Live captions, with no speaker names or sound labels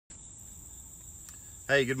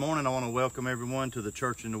Hey, good morning. I want to welcome everyone to the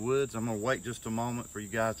Church in the Woods. I'm going to wait just a moment for you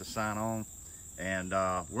guys to sign on. And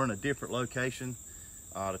we're in a different location.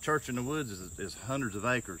 The Church in the Woods is hundreds of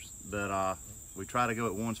acres, but we try to go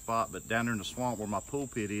at one spot. But down there in the swamp where my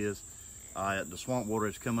pulpit is, the swamp water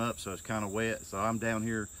has come up, so it's kind of wet. So I'm down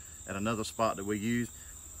here at another spot that we use.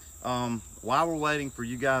 While we're waiting for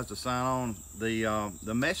you guys to sign on,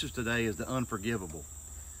 the message today is the unforgivable.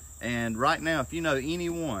 And right now, if you know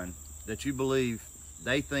anyone that you believe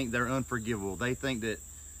they think they're unforgivable, they think that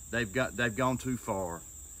they've gone too far,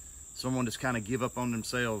 someone that's kind of give up on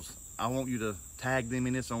themselves, I want you to tag them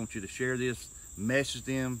in this. I want you to share this, message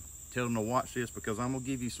them, tell them to watch this, because I'm going to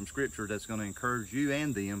give you some scripture that's going to encourage you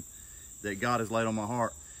and them that God has laid on my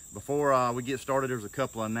heart. Before we get started, there's a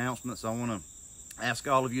couple of announcements. I want to ask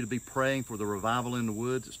all of you to be praying for the revival in the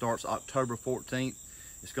woods. It starts October 14th.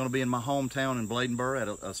 It's going to be in my hometown in Bladenboro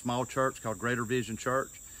at a small church called Greater Vision Church.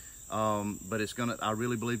 But I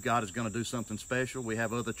really believe God is going to do something special. We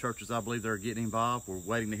have other churches, I believe, that are getting involved. We're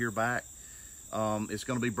waiting to hear back. It's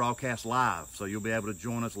going to be broadcast live, so you'll be able to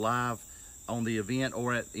join us live on the event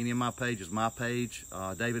or at any of my pages, my page,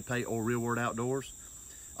 David Pate, or Real Word Outdoors.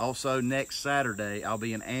 Also, next Saturday, I'll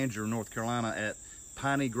be in Angier, North Carolina at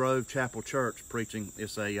Piney Grove Chapel Church preaching.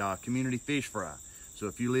 It's a community fish fry. So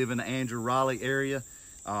if you live in the Angier, Raleigh area,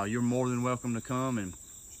 you're more than welcome to come. And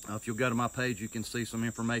if you'll go to my page, you can see some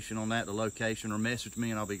information on that, the location, or message me,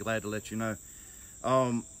 and I'll be glad to let you know.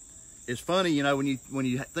 It's funny, you know, when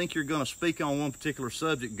you think you're going to speak on one particular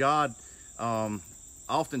subject, God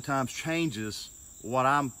oftentimes changes what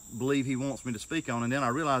I believe He wants me to speak on, and then I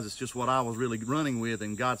realize it's just what I was really running with,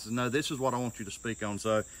 and God says, no, this is what I want you to speak on.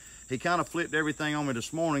 So He kind of flipped everything on me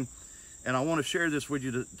this morning, and I want to share this with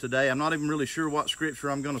you today. I'm not even really sure what scripture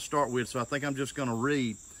I'm going to start with, so I think I'm just going to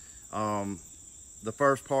read the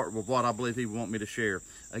first part of what I believe He would want me to share.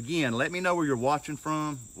 Again, let me know where you're watching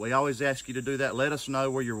from. We always ask you to do that. Let us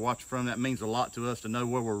know where you're watching from. That means a lot to us to know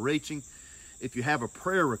where we're reaching. If you have a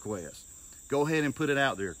prayer request, go ahead and put it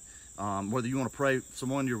out there. Whether you want to pray,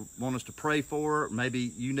 someone you want us to pray for,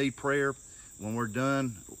 maybe you need prayer. When we're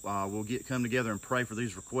done, we'll come together and pray for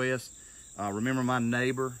these requests. Remember my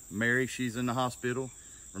neighbor, Mary, she's in the hospital.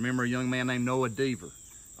 Remember a young man named Noah Deaver.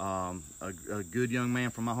 A good young man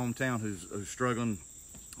from my hometown who's struggling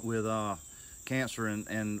with cancer,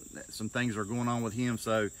 and some things are going on with him.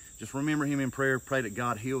 So just remember him in prayer. Pray that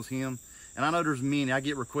God heals him. And I know there's many. I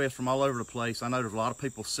get requests from all over the place. I know there's a lot of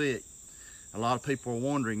people sick. A lot of people are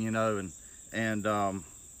wondering, you know, and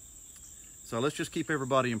so let's just keep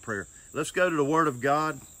everybody in prayer. Let's go to the Word of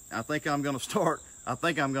God. I think I'm going to start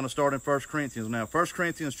in 1 Corinthians now. 1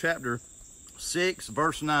 Corinthians chapter 6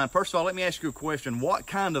 verse 9. First of all, let me ask you a question. What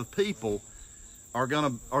kind of people are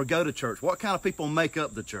go to church? What kind of people make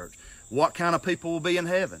up the church? What kind of people will be in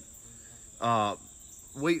heaven? I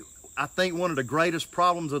think one of the greatest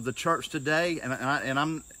problems of the church today,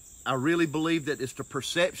 and I really believe that it's the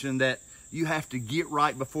perception that you have to get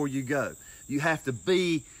right before you go. You have to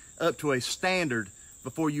be up to a standard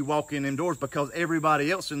before you walk in indoors, because everybody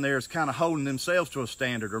else in there is kind of holding themselves to a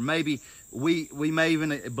standard, or maybe we may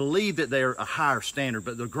even believe that they're a higher standard,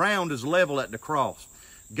 but the ground is level at the cross.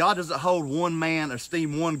 God doesn't hold one man,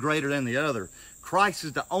 esteem one greater than the other. Christ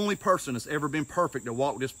is the only person that's ever been perfect to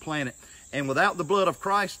walk this planet. And without the blood of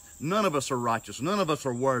Christ, none of us are righteous. None of us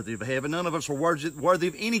are worthy of heaven. None of us are worthy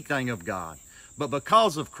of anything of God. But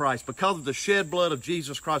because of Christ, because of the shed blood of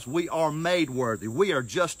Jesus Christ, we are made worthy. We are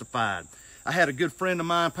justified. I had a good friend of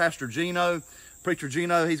mine, Pastor Gino, Preacher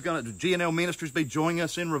Gino. He's going to GNL Ministries be joining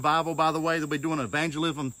us in revival, by the way. They'll be doing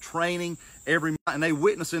evangelism training every month, and they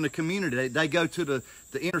witness in the community. They go to the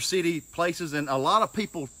inner city places, and a lot of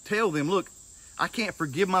people tell them, look, I can't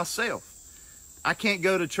forgive myself. I can't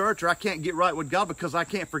go to church, or I can't get right with God because I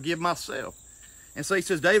can't forgive myself. And so he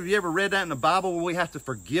says, David, have you ever read that in the Bible where we have to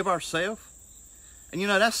forgive ourselves? And you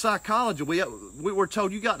know, that's psychology. We were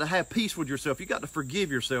told you got to have peace with yourself. You got to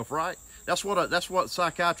forgive yourself, right? That's what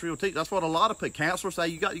psychiatry will teach. That's what a lot of counselors say.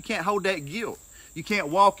 You can't hold that guilt. You can't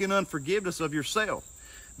walk in unforgiveness of yourself.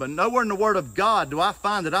 But nowhere in the Word of God do I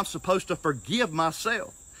find that I'm supposed to forgive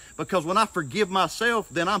myself. Because when I forgive myself,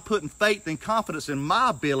 then I'm putting faith and confidence in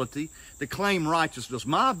my ability to claim righteousness,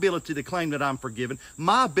 my ability to claim that I'm forgiven,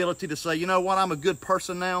 my ability to say, you know what, I'm a good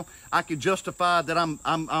person now. I can justify that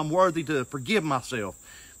I'm worthy to forgive myself.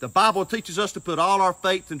 The Bible teaches us to put all our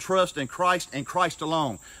faith and trust in Christ and Christ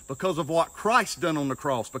alone, because of what Christ done on the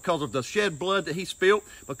cross, because of the shed blood that He spilled,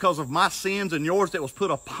 because of my sins and yours that was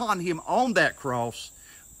put upon Him on that cross.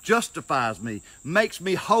 Justifies me, makes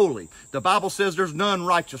me holy. The Bible says there's none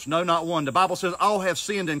righteous, no, not one. The Bible says all have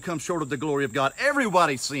sinned and come short of the glory of God.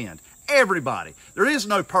 Everybody sinned. Everybody. There is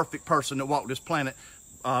no perfect person that walked this planet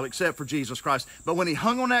except for Jesus Christ. But when he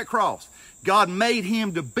hung on that cross, God made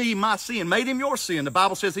him to be my sin, made him your sin. The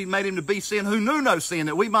Bible says he made him to be sin who knew no sin,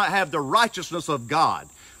 that we might have the righteousness of God.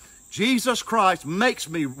 Jesus Christ makes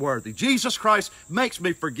me worthy. Jesus Christ makes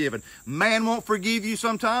me forgiven. Man won't forgive you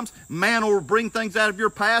sometimes. Man will bring things out of your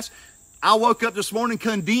past. I woke up this morning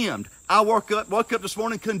condemned. I woke up this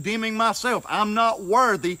morning condemning myself. I'm not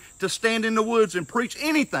worthy to stand in the woods and preach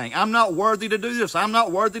anything. I'm not worthy to do this. I'm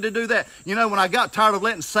not worthy to do that. You know, when I got tired of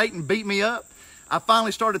letting Satan beat me up, I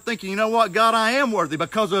finally started thinking, you know what, God, I am worthy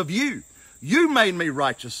because of you. You made me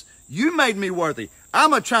righteous. You made me worthy.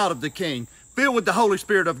 I'm a child of the King, filled with the Holy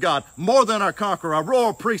Spirit of God, more than a conqueror, a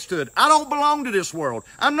royal priesthood. I don't belong to this world.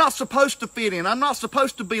 I'm not supposed to fit in. I'm not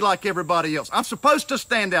supposed to be like everybody else. I'm supposed to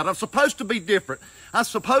stand out. I'm supposed to be different. I'm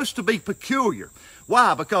supposed to be peculiar.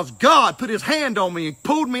 Why? Because God put his hand on me and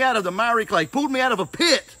pulled me out of the miry clay, pulled me out of a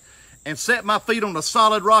pit, and set my feet on a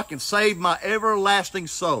solid rock and saved my everlasting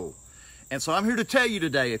soul. And so I'm here to tell you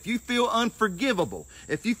today, if you feel unforgivable,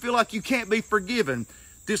 if you feel like you can't be forgiven,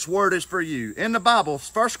 this word is for you. In the Bible,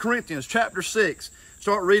 1 Corinthians chapter 6,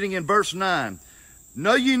 start reading in verse 9.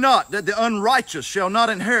 Know ye not that the unrighteous shall not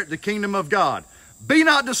inherit the kingdom of God? Be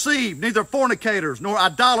not deceived, neither fornicators, nor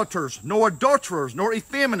idolaters, nor adulterers, nor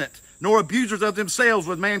effeminate, nor abusers of themselves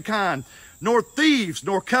with mankind, nor thieves,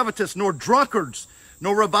 nor covetous, nor drunkards,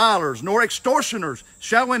 nor revilers, nor extortioners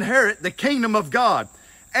shall inherit the kingdom of God.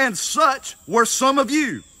 And such were some of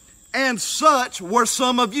you. And such were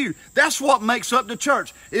some of you. That's what makes up the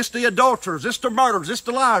church. It's the adulterers, it's the murderers, it's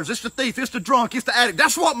the liars, it's the thief, it's the drunk, it's the addict.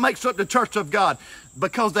 That's what makes up the church of God.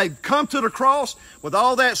 Because they've come to the cross with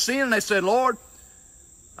all that sin and they said, Lord,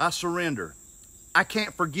 I surrender. I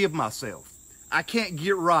can't forgive myself. I can't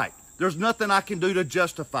get right. There's nothing I can do to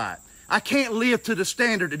justify it. I can't live to the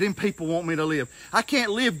standard that them people want me to live. I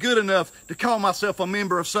can't live good enough to call myself a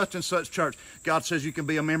member of such and such church. God says you can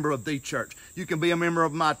be a member of the church. You can be a member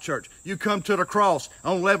of my church. You come to the cross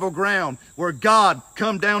on level ground where God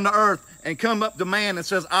come down to earth and come up to man and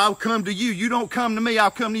says, I'll come to you. You don't come to me,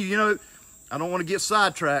 I'll come to you. You know, I don't want to get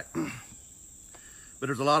sidetracked, but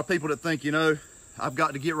there's a lot of people that think, you know, I've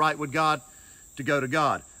got to get right with God to go to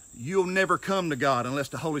God. You'll never come to God unless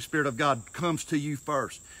the Holy Spirit of God comes to you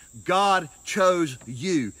first. God chose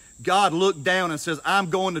you. God looked down and says, I'm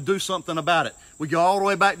going to do something about it. We go all the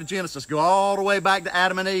way back to Genesis, go all the way back to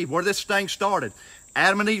Adam and Eve, where this thing started.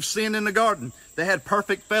 Adam and Eve sinned in the garden. They had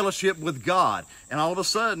perfect fellowship with God. And all of a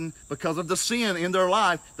sudden, because of the sin in their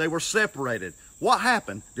life, they were separated. What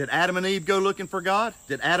happened? Did Adam and Eve go looking for God?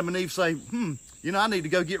 Did Adam and Eve say, you know, I need to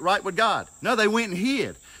go get right with God? No, they went and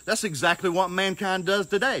hid. That's exactly what mankind does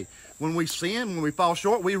today. When we sin, when we fall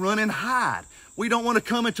short, we run and hide. We don't want to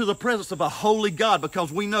come into the presence of a holy God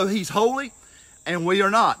because we know he's holy and we are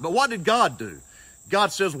not. But what did God do?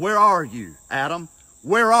 God says, where are you, Adam?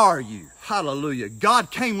 Where are you? Hallelujah. God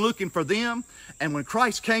came looking for them. And when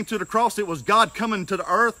Christ came to the cross, it was God coming to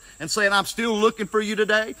the earth and saying, I'm still looking for you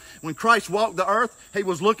today. When Christ walked the earth, he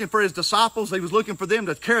was looking for his disciples. He was looking for them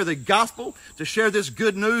to carry the gospel, to share this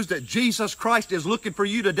good news that Jesus Christ is looking for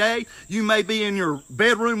you today. You may be in your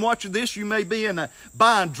bedroom watching this. You may be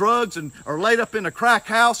buying drugs or laid up in a crack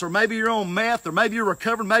house, or maybe you're on meth, or maybe you're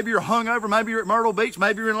recovering, maybe you're hungover, maybe you're at Myrtle Beach,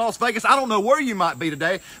 maybe you're in Las Vegas. I don't know where you might be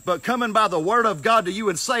today, but coming by the word of God to you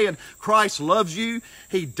and saying, Christ loves you.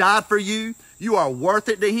 He died for you. You are worth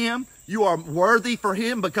it to him. You are worthy for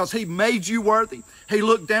him because he made you worthy. He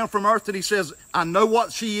looked down from earth and he says, I know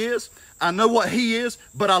what she is. I know what he is,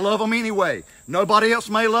 but I love them anyway. Nobody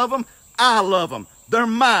else may love them. I love them. They're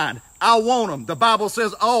mine. I want them. The Bible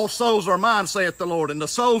says all souls are mine, saith the Lord. And the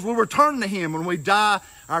souls will return to him. When we die,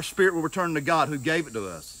 our spirit will return to God who gave it to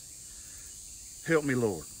us. Help me,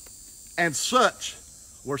 Lord. And such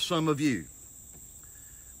were some of you.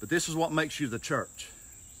 But this is what makes you the church.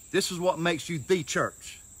 This is what makes you the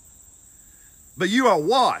church. But you are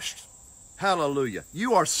washed. Hallelujah.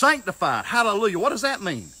 You are sanctified. Hallelujah. What does that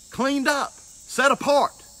mean? Cleaned up, set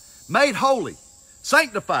apart, made holy,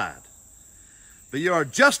 sanctified. But you are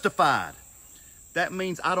justified. That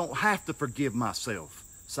means I don't have to forgive myself.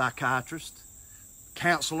 Psychiatrist,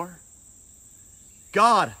 counselor.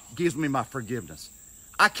 God gives me my forgiveness.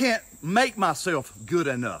 I can't make myself good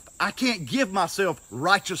enough. I can't give myself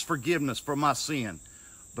righteous forgiveness for my sin.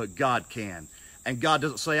 But God can. And God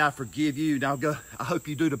doesn't say, I forgive you. Now go, I hope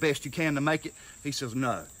you do the best you can to make it. He says,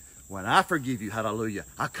 no. When I forgive you, hallelujah,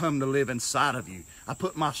 I come to live inside of you. I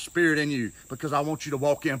put my spirit in you because I want you to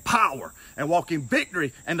walk in power and walk in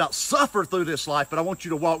victory and not suffer through this life, but I want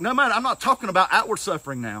you to walk. No matter, I'm not talking about outward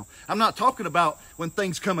suffering now. I'm not talking about when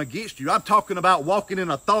things come against you. I'm talking about walking in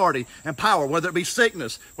authority and power, whether it be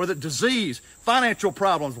sickness, whether it's disease, financial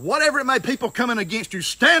problems, whatever it may be, people coming against you.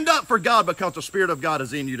 Stand up for God because the Spirit of God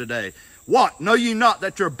is in you today. What? Know ye not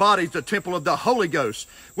that your body is the temple of the Holy Ghost,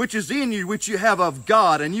 which is in you, which you have of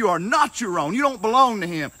God, and you are not your own. You don't belong to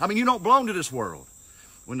Him. I mean, you don't belong to this world.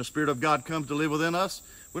 When the Spirit of God comes to live within us,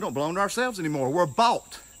 we don't belong to ourselves anymore. We're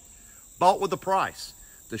bought with a price,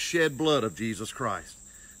 the shed blood of Jesus Christ.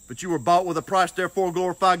 But you were bought with a price, therefore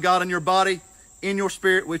glorify God in your body, in your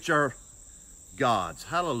spirit, which are God's.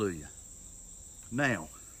 Hallelujah. Now,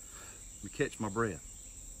 let me catch my breath.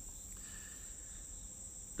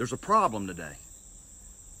 There's a problem today.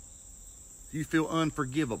 You feel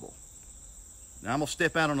unforgivable. Now, I'm going to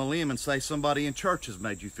step out on a limb and say somebody in church has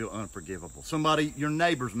made you feel unforgivable. Somebody, your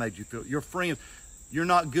neighbors made you feel, your friends, you're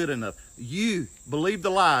not good enough. You believe the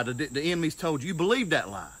lie the enemy's told you. You believe that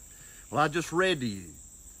lie. Well, I just read to you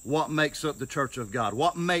what makes up the church of God.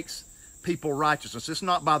 What makes people righteousness. It's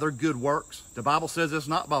not by their good works. The Bible says it's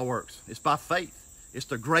not by works. It's by faith. It's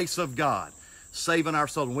the grace of God saving our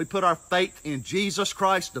soul. When we put our faith in Jesus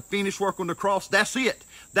Christ, the finished work on the cross, that's it.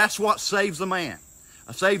 That's what saves a man,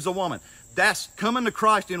 saves a woman. That's coming to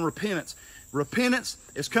Christ in repentance. Repentance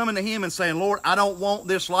is coming to Him and saying, Lord, I don't want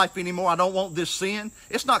this life anymore. I don't want this sin.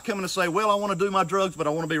 It's not coming to say, well, I want to do my drugs, but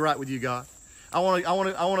I want to be right with you, God. I want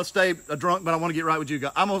to stay a drunk, but I want to get right with you,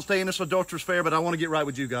 God. I'm going to stay in this adulterous affair, but I want to get right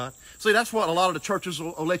with you, God. See, that's what a lot of the churches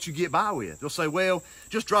will let you get by with. They'll say, well,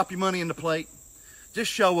 just drop your money in the plate. Just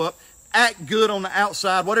show up. Act good on the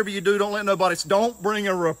outside. Whatever you do, don't let nobody... Don't bring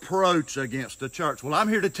a reproach against the church. Well, I'm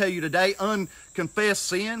here to tell you today, unconfessed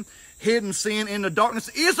sin, hidden sin in the darkness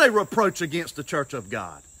is a reproach against the church of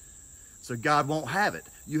God. So God won't have it.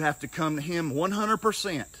 You have to come to Him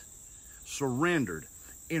 100% surrendered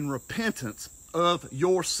in repentance of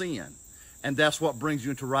your sin. And that's what brings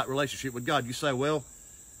you into right relationship with God. You say, well,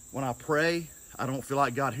 when I pray, I don't feel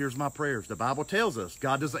like God hears my prayers. The Bible tells us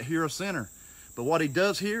God doesn't hear a sinner. But what He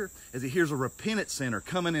does hear is He hears a repentant sinner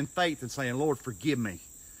coming in faith and saying, Lord, forgive me.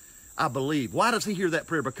 I believe. Why does He hear that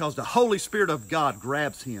prayer? Because the Holy Spirit of God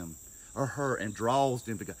grabs him or her and draws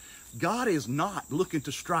them to God. God is not looking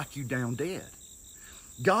to strike you down dead.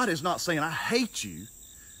 God is not saying, I hate you,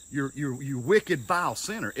 you wicked, vile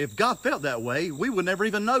sinner. If God felt that way, we would never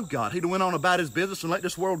even know God. He'd have went on about His business and let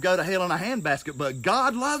this world go to hell in a handbasket. But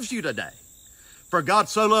God loves you today. For God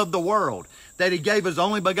so loved the world that He gave His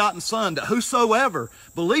only begotten Son, that whosoever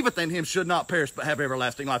believeth in Him should not perish but have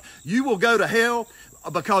everlasting life. You will go to hell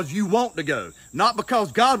because you want to go, not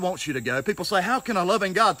because God wants you to go. People say, how can a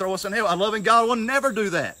loving God throw us in hell? A loving God will never do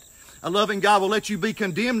that. A loving God will let you be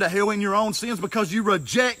condemned to hell in your own sins because you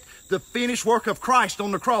reject the finished work of Christ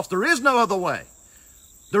on the cross. There is no other way.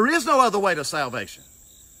 There is no other way to salvation.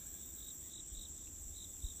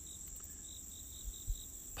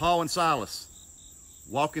 Paul and Silas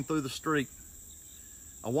walking through the street,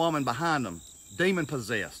 a woman behind them,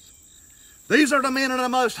 demon-possessed. These are the men of the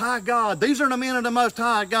Most High God. These are the men of the Most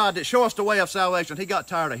High God that show us the way of salvation. He got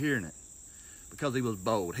tired of hearing it because he was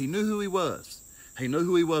bold. He knew who he was. He knew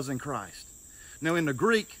who he was in Christ. Now, in the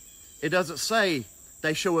Greek, it doesn't say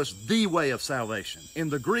they show us the way of salvation. In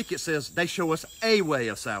the Greek, it says they show us a way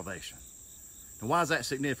of salvation. And why is that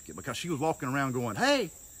significant? Because she was walking around going, hey,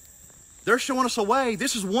 they're showing us a way.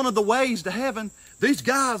 This is one of the ways to heaven. These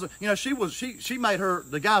guys, you know, she made her,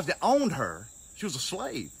 the guys that owned her, she was a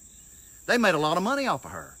slave. They made a lot of money off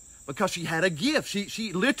of her because she had a gift.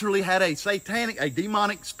 She literally had a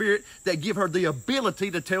demonic spirit that gave her the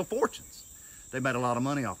ability to tell fortunes. They made a lot of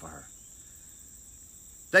money off of her.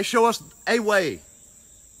 They show us a way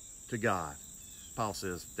to God. Paul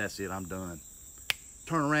says, that's it, I'm done.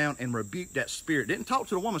 Turn around and rebuke that spirit. Didn't talk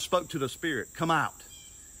to the woman, spoke to the spirit. Come out.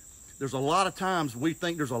 There's a lot of times we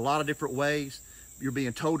think there's a lot of different ways. You're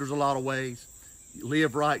being told there's a lot of ways.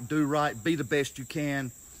 Live right, do right, be the best you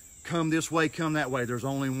can. Come this way, come that way. There's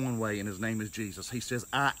only one way, and His name is Jesus. He says,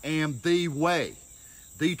 I am the way,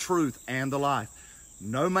 the truth, and the life.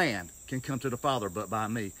 No man can come to the Father but by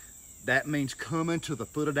me. That means coming to the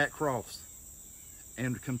foot of that cross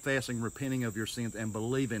and confessing, repenting of your sins, and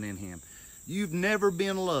believing in Him. You've never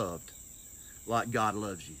been loved like God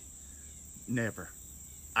loves you. Never.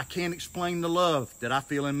 I can't explain the love that I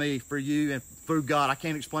feel in me for you and through God. I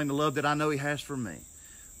can't explain the love that I know He has for me.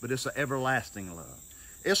 But it's an everlasting love.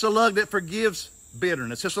 It's a love that forgives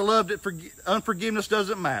bitterness. It's a love that unforgiveness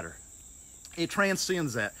doesn't matter. It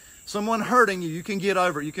transcends that. Someone hurting you, you can get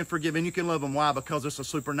over it, you can forgive, and you can love them. Why? Because it's a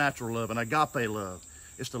supernatural love, an agape love.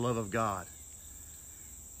 It's the love of God.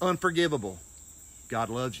 Unforgivable. God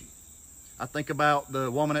loves you. I think about the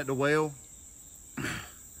woman at the well.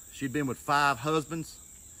 She'd been with 5 husbands,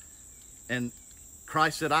 and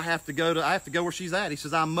Christ said, I have to go where she's at. He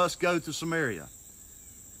says, I must go to Samaria.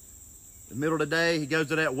 In the middle of the day, he goes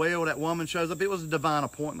to that well, that woman shows up. It was a divine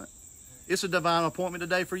appointment. It's a divine appointment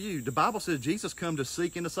today for you. The Bible says Jesus come to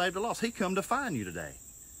seek and to save the lost. He come to find you today.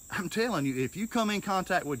 I'm telling you, if you come in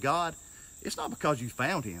contact with God, it's not because you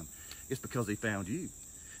found him. It's because he found you.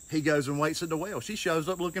 He goes and waits at the well. She shows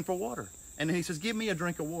up looking for water. And then he says, give me a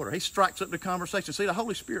drink of water. He strikes up the conversation. See, the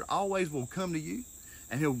Holy Spirit always will come to you,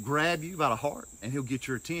 and he'll grab you by the heart, and he'll get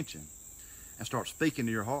your attention and start speaking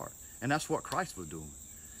to your heart. And that's what Christ was doing.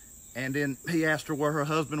 And then he asked her where her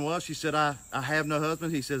husband was. She said, I have no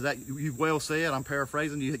husband. He says, that you've well said. I'm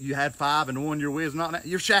paraphrasing. You had 5, and the one you're with is not now.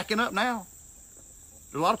 You're shacking up now.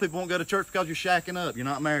 A lot of people won't go to church because you're shacking up. You're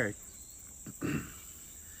not married. You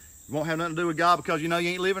won't have nothing to do with God because you know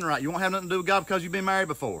you ain't living right. You won't have nothing to do with God because you've been married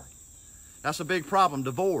before. That's a big problem.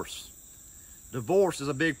 Divorce. Divorce is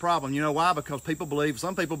a big problem. You know why? Because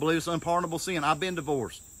some people believe it's unpardonable sin. I've been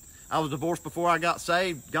divorced. I was divorced before I got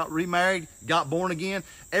saved, got remarried, got born again.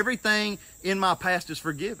 Everything in my past is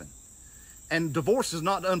forgiven. And divorce is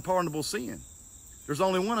not unpardonable sin. There's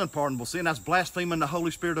only one unpardonable sin. That's blaspheming the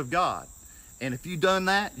Holy Spirit of God. And if you done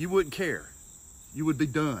that, you wouldn't care. You would be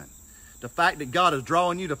done. The fact that God is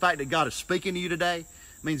drawing you, the fact that God is speaking to you today,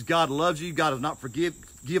 means God loves you. God does not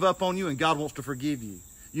give up on you, and God wants to forgive you.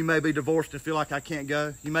 You may be divorced and feel like I can't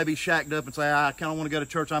go. You may be shacked up and say, I kind of want to go to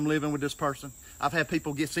church. I'm living with this person. I've had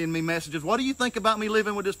people send me messages. What do you think about me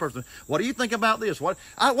living with this person? What do you think about this? What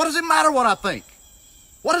does it matter what I think?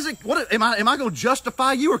 Am I going to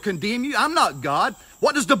justify you or condemn you? I'm not God.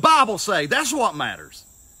 What does the Bible say? That's what matters.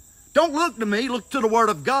 Don't look to me. Look to the Word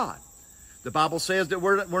of God. The Bible says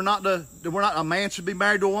that a man should be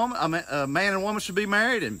married to a woman. A man and a woman should be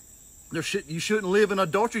married, and you shouldn't live in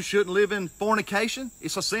adultery. You shouldn't live in fornication.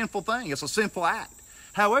 It's a sinful thing. It's a sinful act.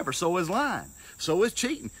 However, so is lying. So is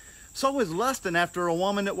cheating. So is lusting after a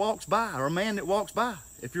woman that walks by or a man that walks by.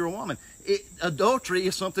 If you're a woman, adultery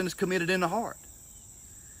is something that's committed in the heart.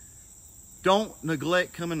 Don't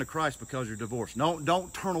neglect coming to Christ because you're divorced.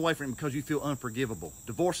 Don't turn away from him because you feel unforgivable.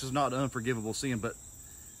 Divorce is not an unforgivable sin, but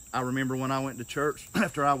I remember when I went to church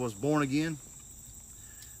after I was born again,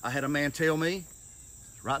 I had a man tell me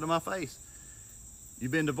right to my face,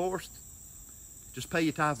 you've been divorced, just pay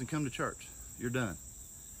your tithes and come to church. You're done.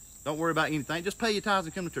 Don't worry about anything. Just pay your tithes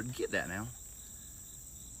and come to church. Get that now.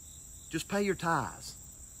 Just pay your tithes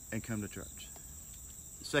and come to church.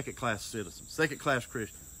 Second-class citizen, second-class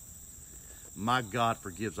Christian. My God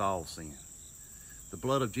forgives all sin. The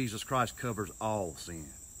blood of Jesus Christ covers all sin.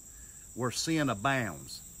 Where sin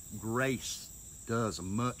abounds, grace does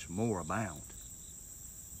much more abound.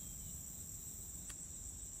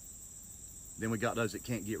 Then we got those that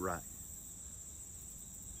can't get right.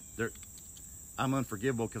 I'm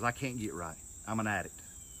unforgivable because I can't get right. I'm an addict.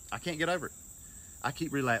 I can't get over it. I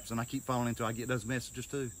keep relapsing. I keep falling into it. I get those messages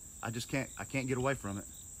too. I can't get away from it.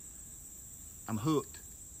 I'm hooked.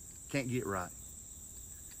 Can't get right.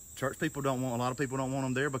 Church people a lot of people don't want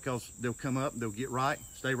them there because they'll come up, they'll get right,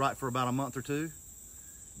 stay right for about a month or two.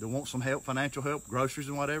 They'll want some help, financial help, groceries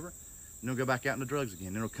and whatever, and they'll go back out into drugs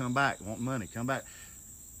again. Then they'll come back, want money, come back.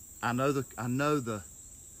 I know the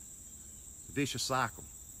vicious cycle.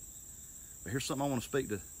 But here's something I want to speak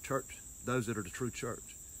to church, those that are the true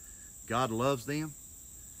church. God loves them.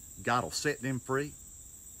 God will set them free.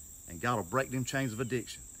 And God will break them chains of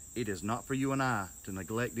addiction. It is not for you and I to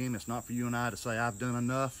neglect them. It's not for you and I to say, I've done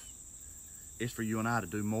enough. It's for you and I to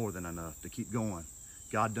do more than enough, to keep going.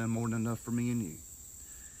 God done more than enough for me and you.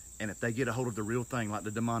 And if they get a hold of the real thing, like the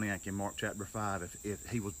demoniac in Mark chapter 5, if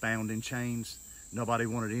he was bound in chains, nobody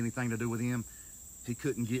wanted anything to do with him, he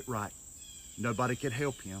couldn't get right. Nobody could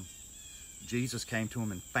help him. Jesus came to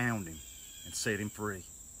him and found him and set him free.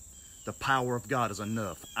 The power of God is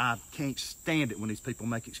enough. I can't stand it when these people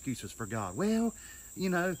make excuses for God. Well, you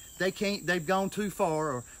know, they've gone too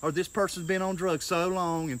far, or this person's been on drugs so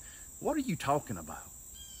long. And what are you talking about?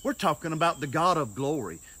 We're talking about the God of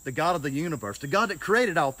glory, the God of the universe, the God that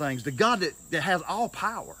created all things, the God that has all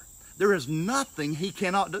power. There is nothing he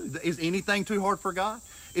cannot do. Is anything too hard for God?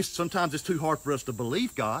 Sometimes it's too hard for us to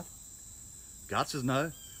believe God. God says,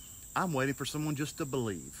 no, I'm waiting for someone just to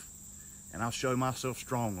believe, and I'll show myself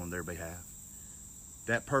strong on their behalf.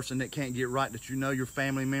 That person that can't get right, that you know, your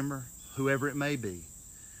family member, whoever it may be,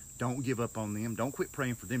 don't give up on them. Don't quit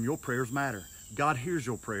praying for them. Your prayers matter. God hears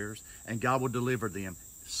your prayers, and God will deliver them.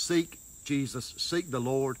 Seek Jesus, seek the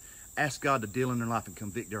Lord, Ask God to deal in their life and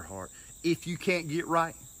convict their heart. If you can't get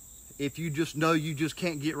right, if you just know you just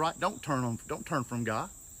can't get right, don't turn from God.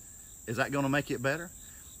 Is that going to make it better?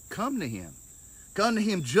 Come to Him. Come to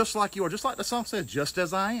Him just like you are. Just like the song says, just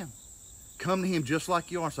as I am. Come to Him just like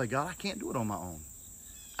you are and say, God, I can't do it on my own.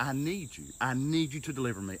 I need you. I need you to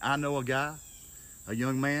deliver me. I know a guy, a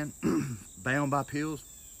young man, bound by pills,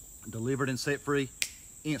 delivered and set free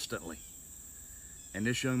instantly. And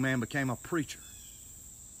this young man became a preacher.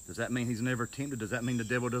 Does that mean he's never tempted? Does that mean the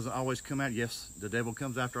devil doesn't always come out? Yes, the devil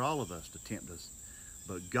comes after all of us to tempt us.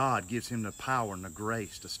 But God gives him the power and the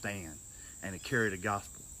grace to stand and to carry the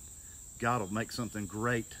gospel. God will make something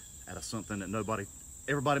great out of something that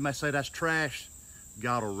everybody may say that's trash.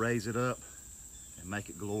 God will raise it up and make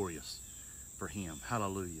it glorious for Him.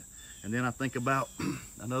 Hallelujah. And then I think about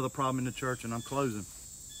another problem in the church, and I'm closing.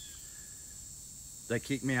 They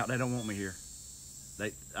kick me out. They don't want me here.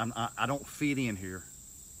 I don't fit in here.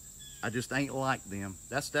 I just ain't like them.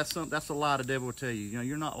 That's a lie the devil will tell you. You know,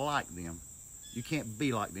 you're not like them. You can't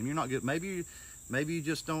be like them. You're not good. Maybe you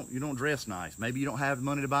just don't dress nice. Maybe you don't have the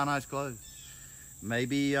money to buy nice clothes.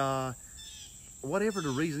 Maybe whatever the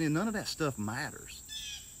reason is, none of that stuff matters.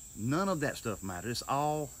 None of that stuff matters. It's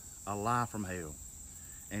all a lie from hell.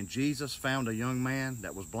 And Jesus found a young man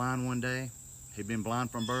that was blind one day. He'd been blind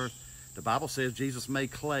from birth. The Bible says Jesus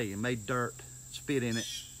made clay and made dirt, spit in it,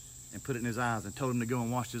 and put it in his eyes and told him to go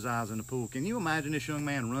and wash his eyes in the pool. Can you imagine this young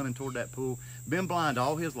man running toward that pool, been blind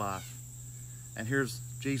all his life? And here's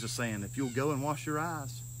Jesus saying, if you'll go and wash your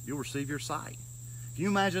eyes, you'll receive your sight. Can you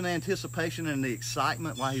imagine the anticipation and the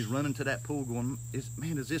excitement while he's running to that pool going,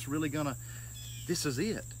 man, is this really this is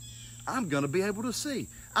it. I'm going to be able to see.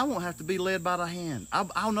 I won't have to be led by the hand.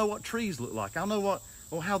 I'll know what trees look like. I'll know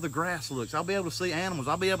how the grass looks. I'll be able to see animals.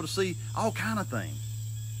 I'll be able to see all kind of things.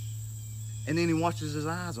 And then he washes his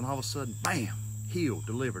eyes, and all of a sudden, bam, healed,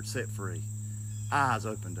 delivered, set free. Eyes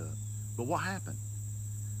opened up. But what happened?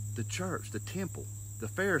 The church, the temple, the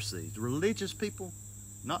Pharisees, the religious people,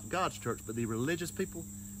 not God's church, but the religious people,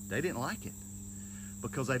 they didn't like it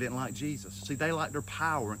because they didn't like Jesus. See, they like their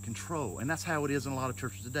power and control, and that's how it is in a lot of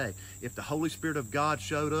churches today. If the Holy Spirit of God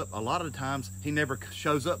showed up, a lot of the times He never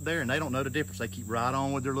shows up there, and they don't know the difference. They keep right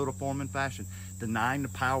on with their little form and fashion, denying the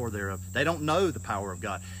power thereof. They don't know the power of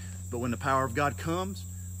God. But when the power of God comes,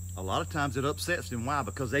 a lot of times it upsets them. Why?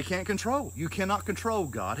 Because they can't control. You cannot control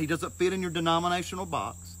God. He doesn't fit in your denominational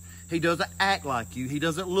box. He doesn't act like you. He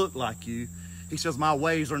doesn't look like you. He says, my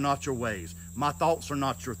ways are not your ways. My thoughts are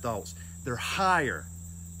not your thoughts. They're higher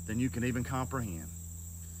than you can even comprehend.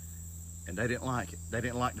 And they didn't like it. They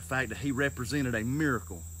didn't like the fact that He represented a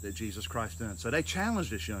miracle that Jesus Christ done. So they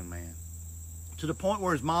challenged this young man to the point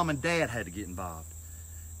where his mom and dad had to get involved.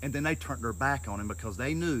 And then they turned their back on him because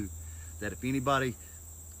they knew that if anybody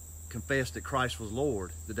confessed that Christ was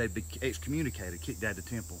Lord, that they'd be excommunicated, kicked out of the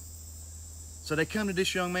temple. So they come to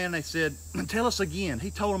this young man and they said, tell us again.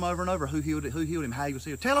 He told them over and over who healed him, how he was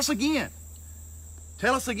healed. Tell us again.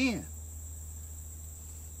 Tell us again.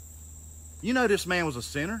 You know this man was a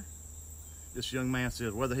sinner. This young man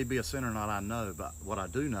said, whether he be a sinner or not, I know. But what I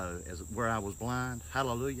do know is where I was blind,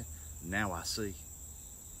 hallelujah, now I see.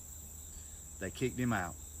 They kicked him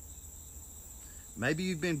out. Maybe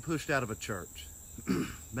you've been pushed out of a church.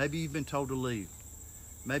 Maybe you've been told to leave.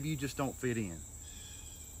 Maybe you just don't fit in.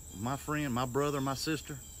 My friend, my brother, my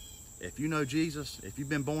sister, if you know Jesus, if you've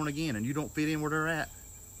been born again and you don't fit in where they're at,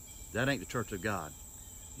 that ain't the church of God.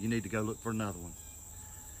 You need to go look for another one.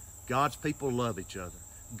 God's people love each other.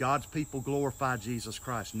 God's people glorify Jesus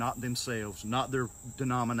Christ, not themselves, not their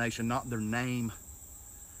denomination, not their name,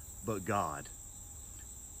 but God.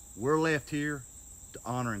 We're left here to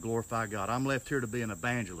honor and glorify God. I'm left here to be an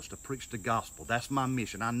evangelist, to preach the gospel. That's my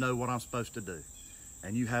mission. I know what I'm supposed to do.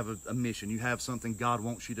 And you have a mission. You have something God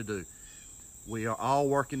wants you to do. We are all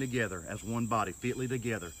working together as one body, fitly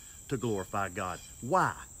together, to glorify God.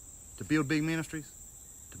 Why? To build big ministries?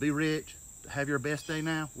 To be rich? To have your best day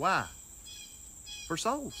now? Why? For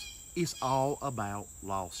souls. It's all about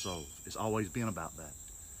lost souls. It's always been about that.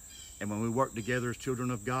 And when we work together as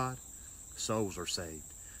children of God, souls are saved.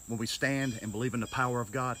 When we stand and believe in the power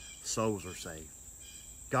of God, souls are saved.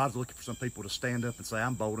 God's looking for some people to stand up and say,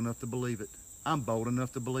 I'm bold enough to believe it. I'm bold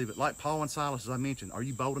enough to believe it. Like Paul and Silas, as I mentioned, are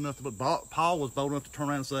you bold enough to believe? Paul was bold enough to turn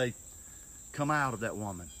around and say, come out of that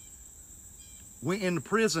woman. Went into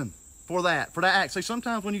prison for that act. See,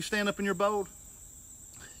 sometimes when you stand up and you're bold,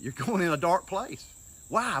 you're going in a dark place.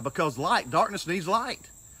 Why? Because darkness needs light.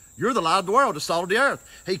 You're the light of the world, the salt of the earth.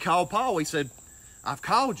 He called Paul. He said, I've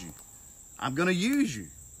called you. I'm going to use you.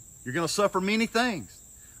 You're going to suffer many things.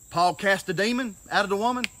 Paul cast a demon out of the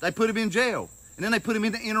woman. They put him in jail. And then they put him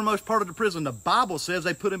in the innermost part of the prison. The Bible says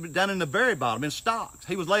they put him down in the very bottom, in stocks.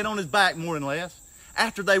 He was laid on his back, more or less.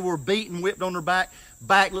 After they were beaten, whipped on their back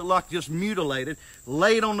looked like just mutilated,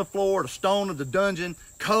 laid on the floor, the stone of the dungeon,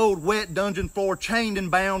 cold, wet dungeon floor, chained and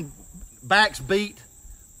bound, backs beat,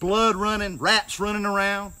 blood running, rats running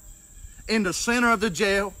around, in the center of the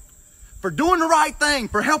jail, for doing the right thing,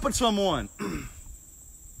 for helping someone.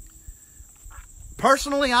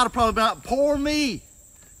 Personally, I'd have probably been like, poor me.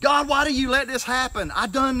 God, why do you let this happen? I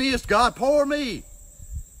done this, God, poor me.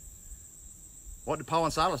 What did Paul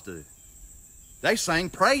and Silas do? They sang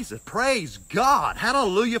praises. Praise God.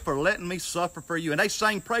 Hallelujah for letting me suffer for you. And they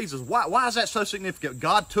sang praises. Why is that so significant?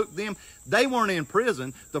 God took them. They weren't in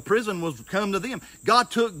prison. The prison was come to them. God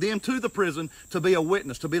took them to the prison to be a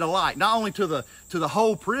witness, to be the light. Not only to the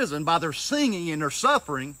whole prison by their singing and their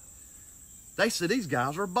suffering. They said, these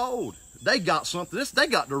guys are bold. They got something. They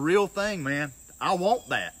got the real thing, man. I want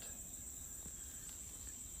that.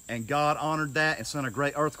 And God honored that and sent a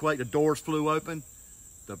great earthquake. The doors flew open.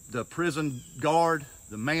 The prison guard,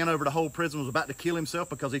 the man over the whole prison, was about to kill himself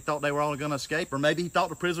because he thought they were all going to escape, or maybe he thought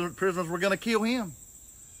the prisoners were going to kill him.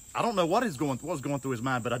 I don't know what was going through his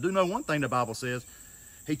mind, but I do know one thing the Bible says.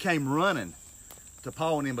 He came running to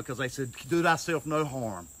Paul and him because they said, do thyself no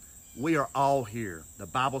harm. We are all here. The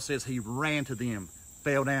Bible says he ran to them,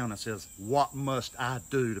 fell down, and says, what must I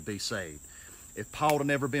do to be saved? If Paul had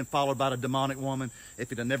never been followed by the demonic woman, if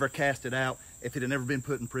he'd have never cast it out, if he'd have never been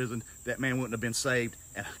put in prison, that man wouldn't have been saved.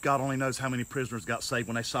 And God only knows how many prisoners got saved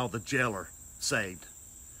when they saw the jailer saved.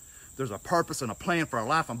 There's a purpose and a plan for our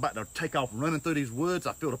life. I'm about to take off running through these woods.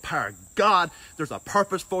 I feel the power of God. There's a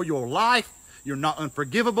purpose for your life. You're not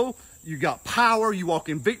unforgivable. You got power. You walk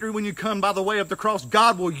in victory when you come by the way of the cross.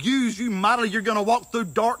 God will use you mightily. You're going to walk through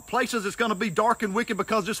dark places. It's going to be dark and wicked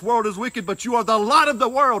because this world is wicked, but you are the light of the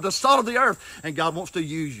world, the salt of the earth, and God wants to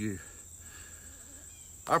use you.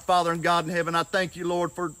 Our Father and God in heaven, I thank you,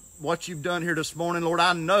 Lord, for what you've done here this morning. Lord,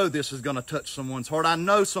 I know this is going to touch someone's heart. I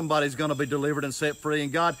know somebody's going to be delivered and set free.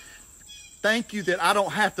 And God, thank you that I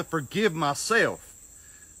don't have to forgive myself,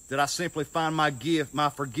 that I simply find my gift, my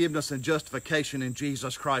forgiveness and justification in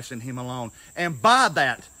Jesus Christ and Him alone. And by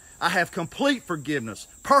that, I have complete forgiveness,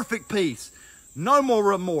 perfect peace, no more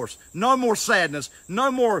remorse, no more sadness,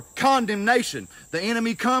 no more condemnation. The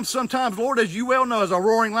enemy comes sometimes, Lord, as you well know, as a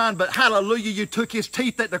roaring lion, but hallelujah, you took his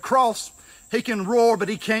teeth at the cross. He can roar, but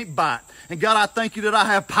he can't bite. And God, I thank you that I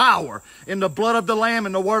have power in the blood of the Lamb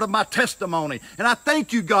and the word of my testimony. And I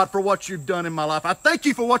thank you, God, for what you've done in my life. I thank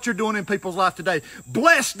you for what you're doing in people's life today.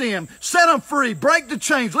 Bless them, set them free, break the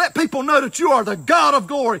chains. Let people know that you are the God of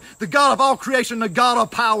glory, the God of all creation, the God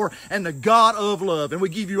of power, and the God of love. And we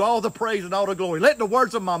give you all the praise and all the glory. Let the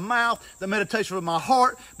words of my mouth, the meditation of my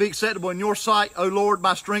heart be acceptable in your sight, O Lord,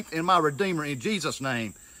 my strength and my Redeemer. In Jesus'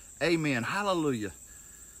 name, amen. Hallelujah.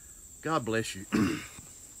 God bless you.